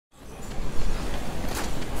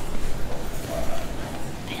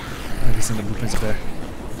guessing the blueprints are there.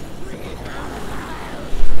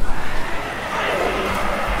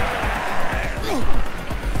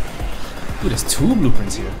 Ooh, there's 2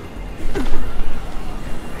 blueprints here.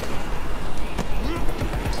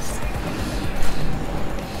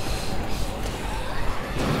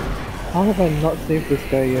 How have I not saved this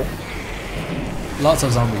guy yet? Lots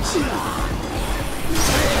of zombies.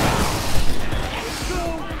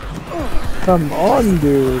 Come on,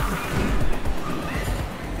 dude.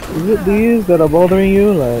 Is it these that are bothering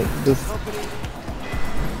you? Like, this.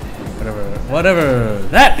 Whatever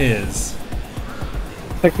that is.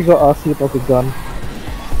 Tactical RC plus a gun.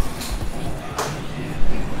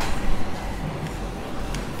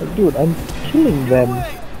 Like, dude, I'm killing them.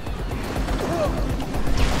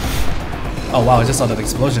 Oh wow, I just saw that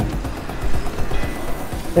explosion.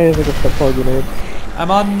 There's like a support grenade.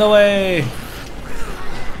 I'm on the way.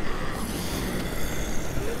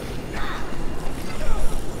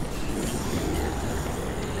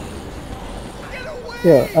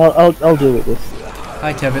 Yeah, I'll deal with this.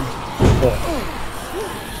 Hi, Kevin. Yeah.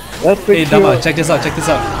 That's Hey, Dama, check this out. Check this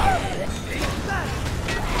out.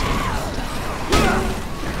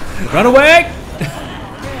 Run away!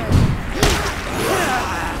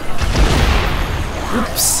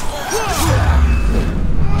 Oops.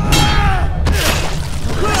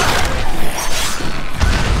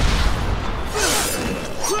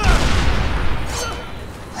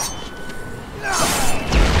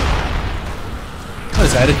 Oh,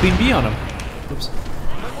 this guy had a queen bee on him. Oops.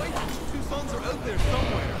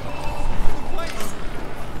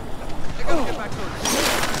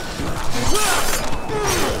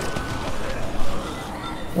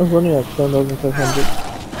 I was running at 7,500.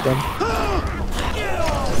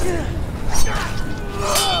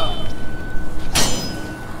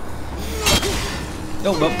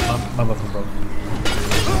 Oh, my weapon broke.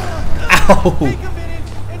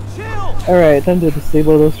 Ow! Alright, time to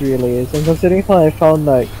disable those relays. And considering how I found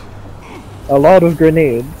like a lot of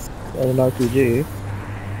grenades and an RPG.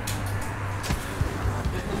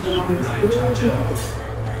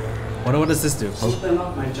 What does this do?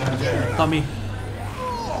 Oh. Not me.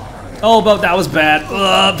 Oh, but that was bad.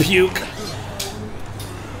 Ugh, puke.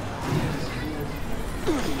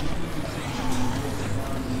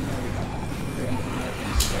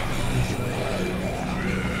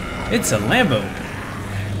 It's a Lambo.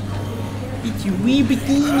 It's your wee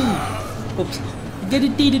bikini. Oops.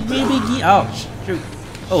 Dedicated wee bikini. Ouch. Shoot.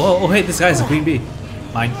 Oh, hey, this guy's a queen bee.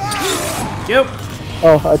 Mine. Yep.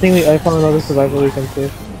 Oh, I think I found another survivor we can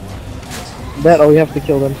save. We have to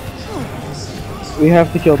kill them. We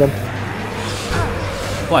have to kill them.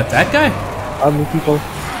 What, that guy? Army people.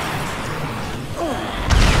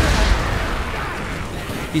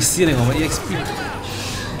 He's stealing all my EXP.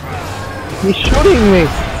 He's shooting me!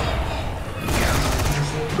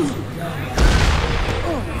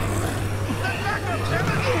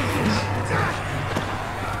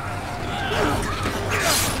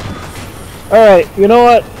 Alright, you know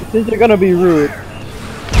what? Since you're gonna be rude.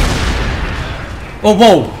 Oh,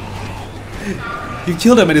 whoa! You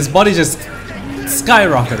killed him and his body just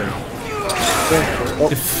skyrocketed.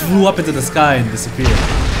 It flew up into the sky and disappeared.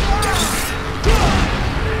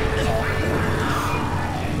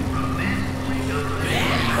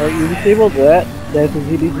 Alright, you disabled that. There's a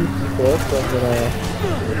ZDG first, so I'm gonna...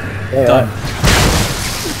 Yeah. Done.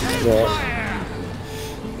 Yeah.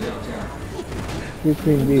 Two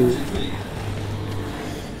queen bees.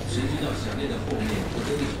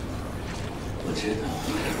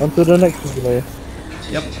 On to the next layer.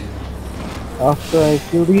 Yep. After I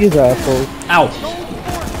kill these assholes. Ow!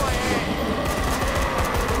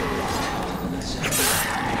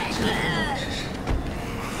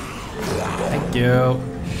 Thank you.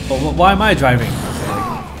 Oh, why am I driving?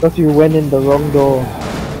 Because you went in the wrong door.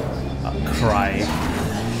 I'll cry.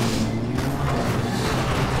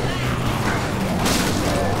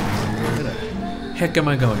 Where the heck am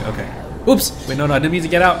I going? Okay. Oops! Wait, no, I didn't mean to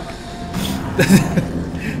get out.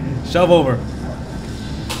 Shove over.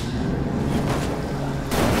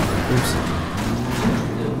 Oops.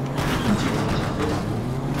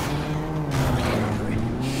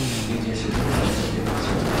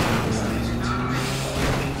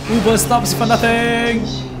 Uber stops for nothing!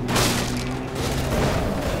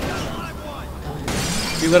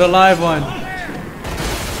 You got a live one.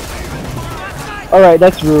 Alright,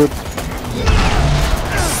 that's rude.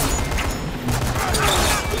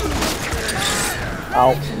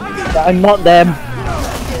 Ow. I'm not them.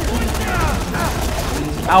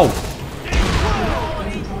 Ow!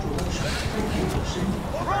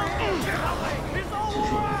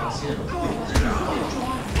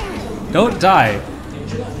 Don't die.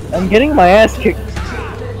 I'm getting my ass kicked.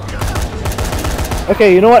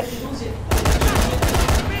 Okay, you know what?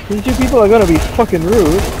 These two people are gonna be fucking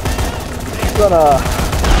rude. I'm gonna...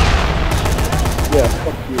 Yeah,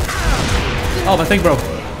 fuck you. Oh, my thing broke.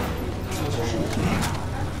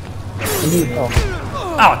 I need help.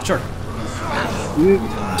 Ow, sure. You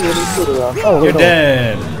really put it around. Oh, You're no.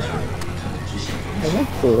 dead. I'm not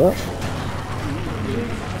sure that.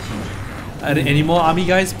 Are there any more army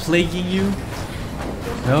guys plaguing you?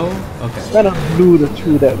 No? Okay. I'm gonna glue the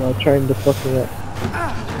two that are trying to fuck me up.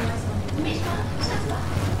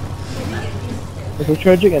 There's a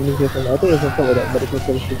tragic ending here for me. I think it's on top of that medical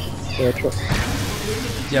services truck.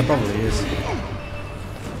 Yeah, probably is.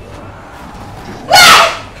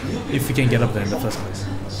 If you can get up there in the first place.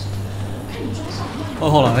 Oh,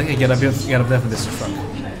 hold on. I can get up here. Get up there from this truck.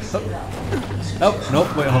 Oh, oh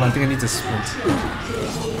nope. Wait, hold on. I think I need to sprint.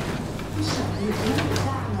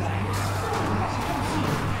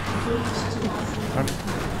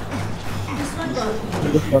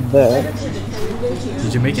 Just on there.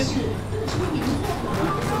 Did you make it?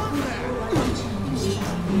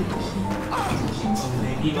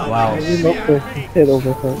 Wow. Maybe knock the head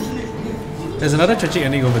over first. There's another tragic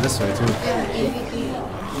ending over this way too.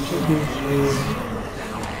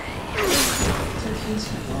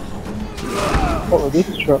 Oh,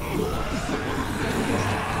 this truck.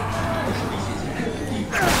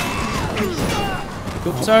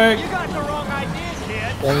 Oops, sorry.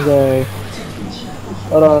 One guy.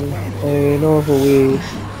 Hold on. I know of a way.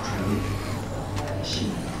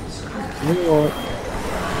 You know what?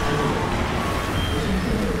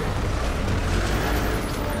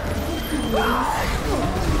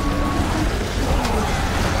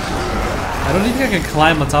 I don't think I can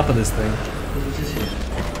climb on top of this thing.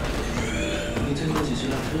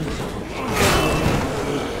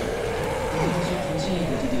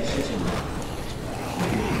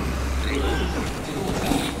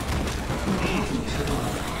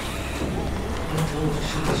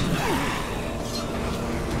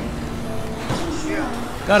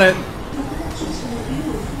 Got it.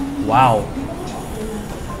 Wow.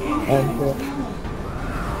 And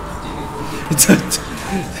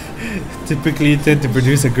Typically tend to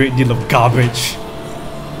produce a great deal of garbage.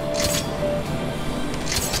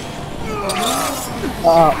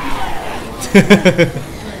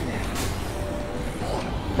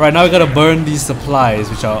 Right, now we gotta burn these supplies,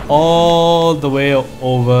 which are all the way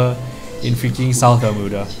over in freaking South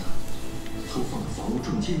Bermuda.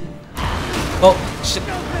 Oh, shit.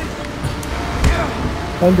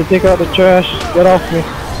 time to take out the trash. Get off me.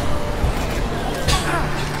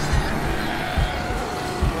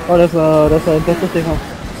 Oh, there's a infested safe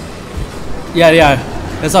house. Yeah,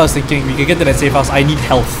 that's what I was thinking. We can get to that safe house. I need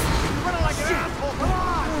health.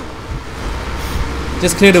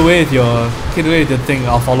 Just clear the way with the thing.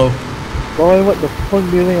 I'll follow. Boy, what the fuck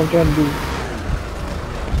do you think I'm trying to do?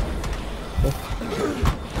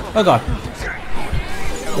 Oh god.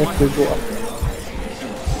 Let's go up.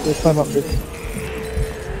 Let's climb up this.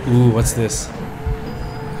 Ooh, what's this?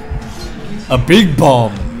 A big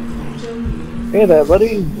bomb. Hey there,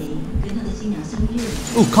 buddy.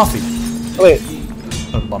 Ooh, coffee. Oh, wait,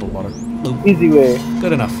 Bottled water. Ooh, easy way.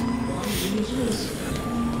 good enough.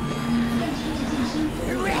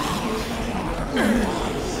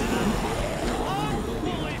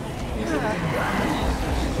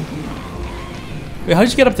 Wait, how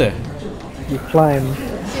did you get up there? You climb.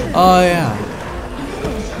 Oh yeah.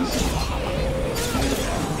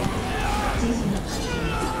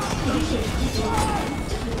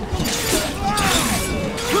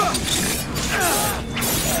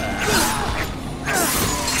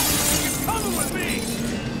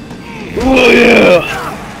 Oh yeah!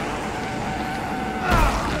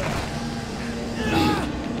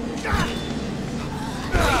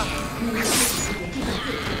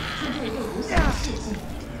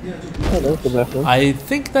 Oh, that's the bathroom. I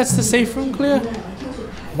think that's the safe room clear.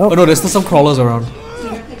 Nope. Oh no, there's still some crawlers around.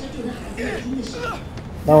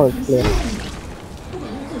 Now it's clear.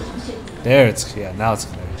 There it's clear. Now it's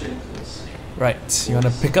clear. Right, you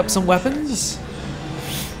wanna pick up some weapons?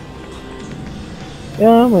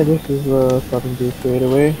 Yeah, my dish is starting to fade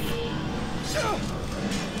away.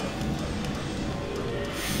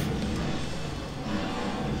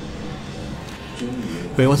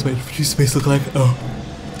 Wait, what's my free space look like? Oh.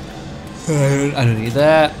 I don't need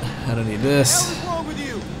that. I don't need this.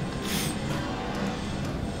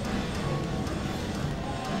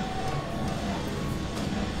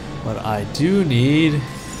 What I do need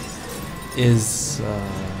is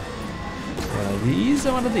one of these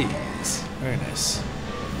and one of these. Very nice.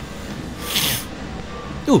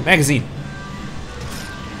 Ooh, magazine.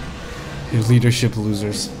 You leadership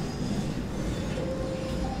losers.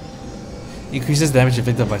 Increases damage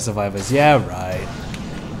inflicted by survivors. Yeah, right.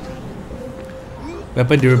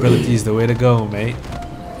 Weapon durability is the way to go, mate.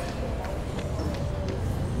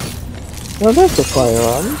 Well, that's a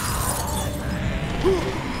firearm.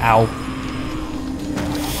 Ow.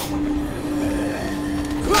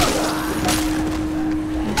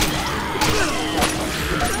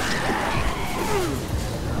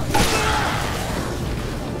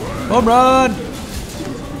 Home run!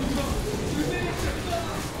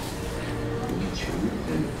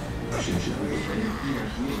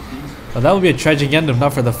 Well, that would be a tragic end if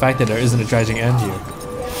not for the fact that there isn't a tragic end here.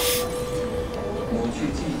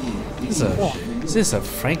 Is this a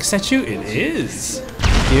Frank statue? It is.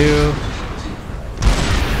 Thank you.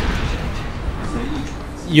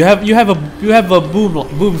 You have a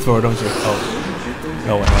boom thrower, don't you? Oh,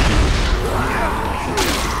 no one.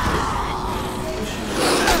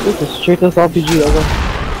 This is straightest RPG ever.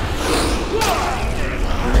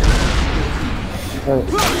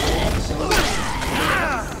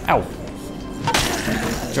 Ow.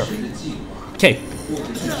 Sure. Okay.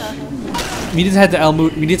 We need to head to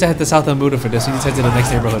we need to head to South Almuda for this. We need to head to the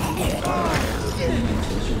next neighborhood.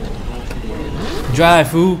 Drive,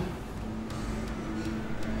 fool.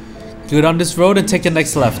 Get on this road and take the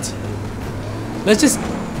next left. Let's just.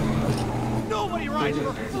 Nobody rides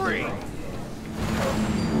for free.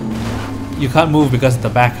 You can't move because of the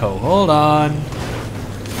backhoe. Hold on.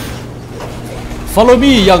 Follow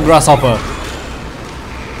me, young grasshopper.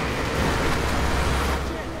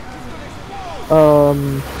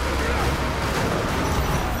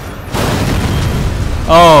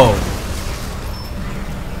 Oh.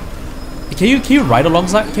 Can you ride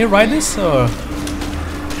alongside? Can you ride this or?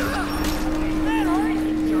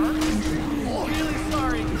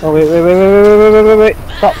 Oh wait!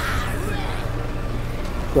 Stop.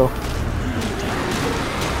 Go.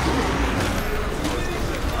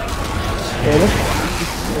 I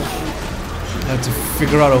have to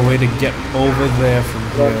figure out a way to get over there from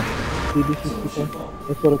here.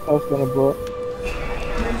 That's what the car's gonna blow up.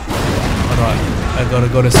 Hold on. I gotta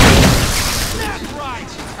go to sleep. That's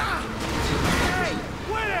right. Hey,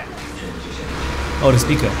 quit it. Oh, the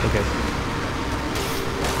speaker. Okay.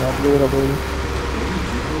 Now blow it up, baby.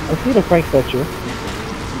 I see the Frank statue.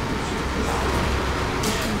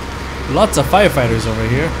 Lots of firefighters over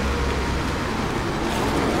here.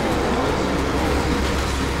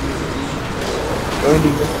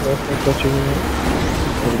 Already got the Frank statue.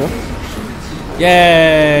 There we go.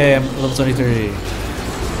 Yay! I'm level 23.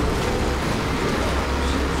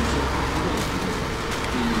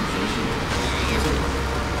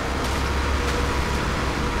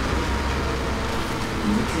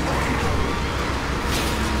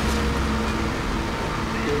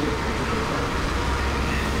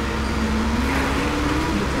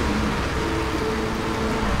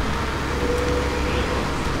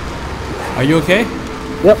 Are you okay?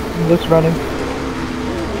 Yep, I'm just running.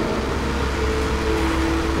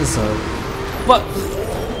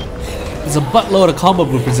 There's a buttload of combo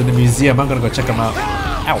blueprints in the museum. I'm gonna go check them out.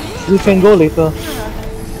 Ow. We can go later.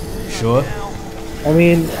 Sure. I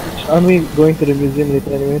mean, aren't we going to the museum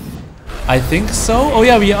later anyways? I think so. Oh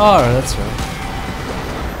yeah, we are. That's right.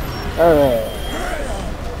 Alright.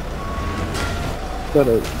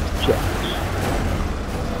 Gotta check.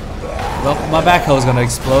 Well, my backhoe is gonna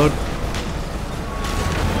explode.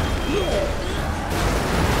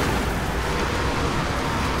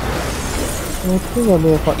 I think I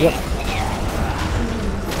may have found, yep.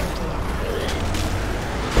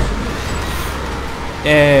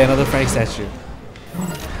 Yeah, another Frank statue.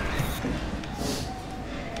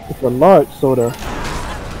 It's a large soda.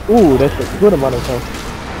 Ooh, that's a good amount of health.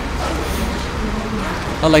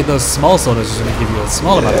 Not like those small sodas just gonna give you a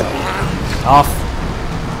small amount of health. Off.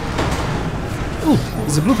 Ooh,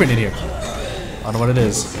 there's a blueprint in here. I don't know what it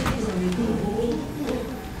is.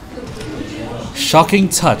 Shocking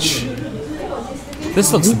touch.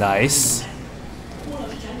 This looks nice.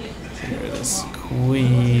 Here it is.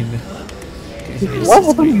 Queen. Why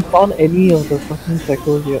haven't you found any of the fucking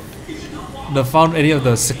cycles yet? Not found any of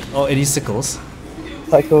the any sickles.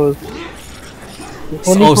 Cycles.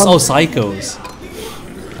 Oh, psychos.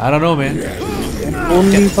 I don't know, man.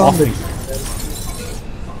 Only Get found off it. me.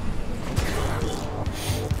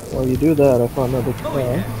 While you do that, I found another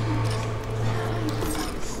car.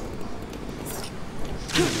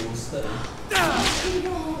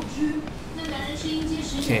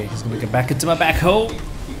 Okay, he's gonna get back into my backhoe.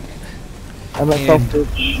 I'm at South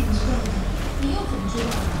Bridge. 你又怎么知道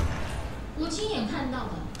的？我亲眼看到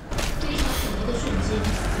的，非常可疑的瞬间，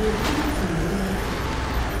有他们可能的。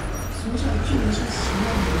从小居民是奇妙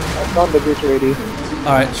的。 I found the bridge already.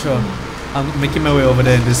 Alright, sure. I'm making my way over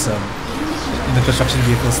there in this in the construction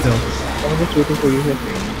vehicle still. I'm just waiting for you here.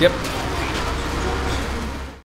 Yep.